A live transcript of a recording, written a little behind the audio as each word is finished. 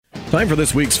Time for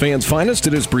this week's Fans Finest.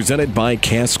 It is presented by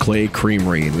Cass Clay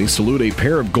Creamery. And we salute a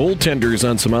pair of goaltenders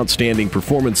on some outstanding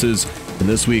performances in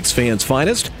this week's Fans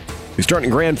Finest. We start in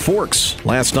Grand Forks.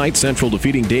 Last night, Central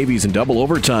defeating Davies in double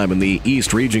overtime in the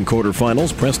East Region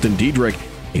quarterfinals. Preston Diedrich,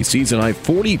 a season-high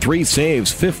 43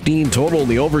 saves, 15 total in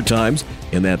the overtimes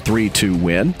in that 3-2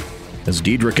 win. As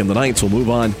Diedrich and the Knights will move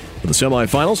on to the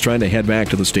semifinals, trying to head back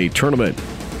to the state tournament.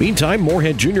 Meantime,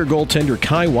 Moorhead Junior goaltender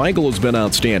Kai Weigel has been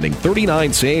outstanding.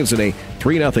 39 saves in a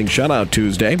 3-0 shutout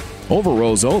Tuesday over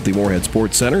Roseau at the Moorhead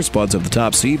Sports Center. Spuds have the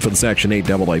top seed for the Section 8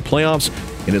 AA playoffs.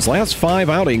 In his last 5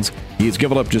 outings, he has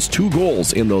given up just 2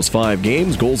 goals in those 5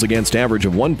 games. Goals against average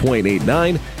of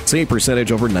 1.89, save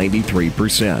percentage over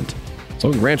 93%. So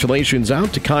congratulations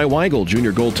out to Kai Weigel,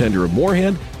 junior goaltender of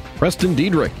Moorhead. Preston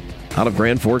Diedrich out of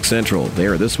Grand Forks Central. They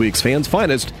are this week's Fans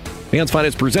Finest. Fans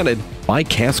Finest presented by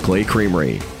Cass Clay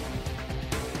Creamery.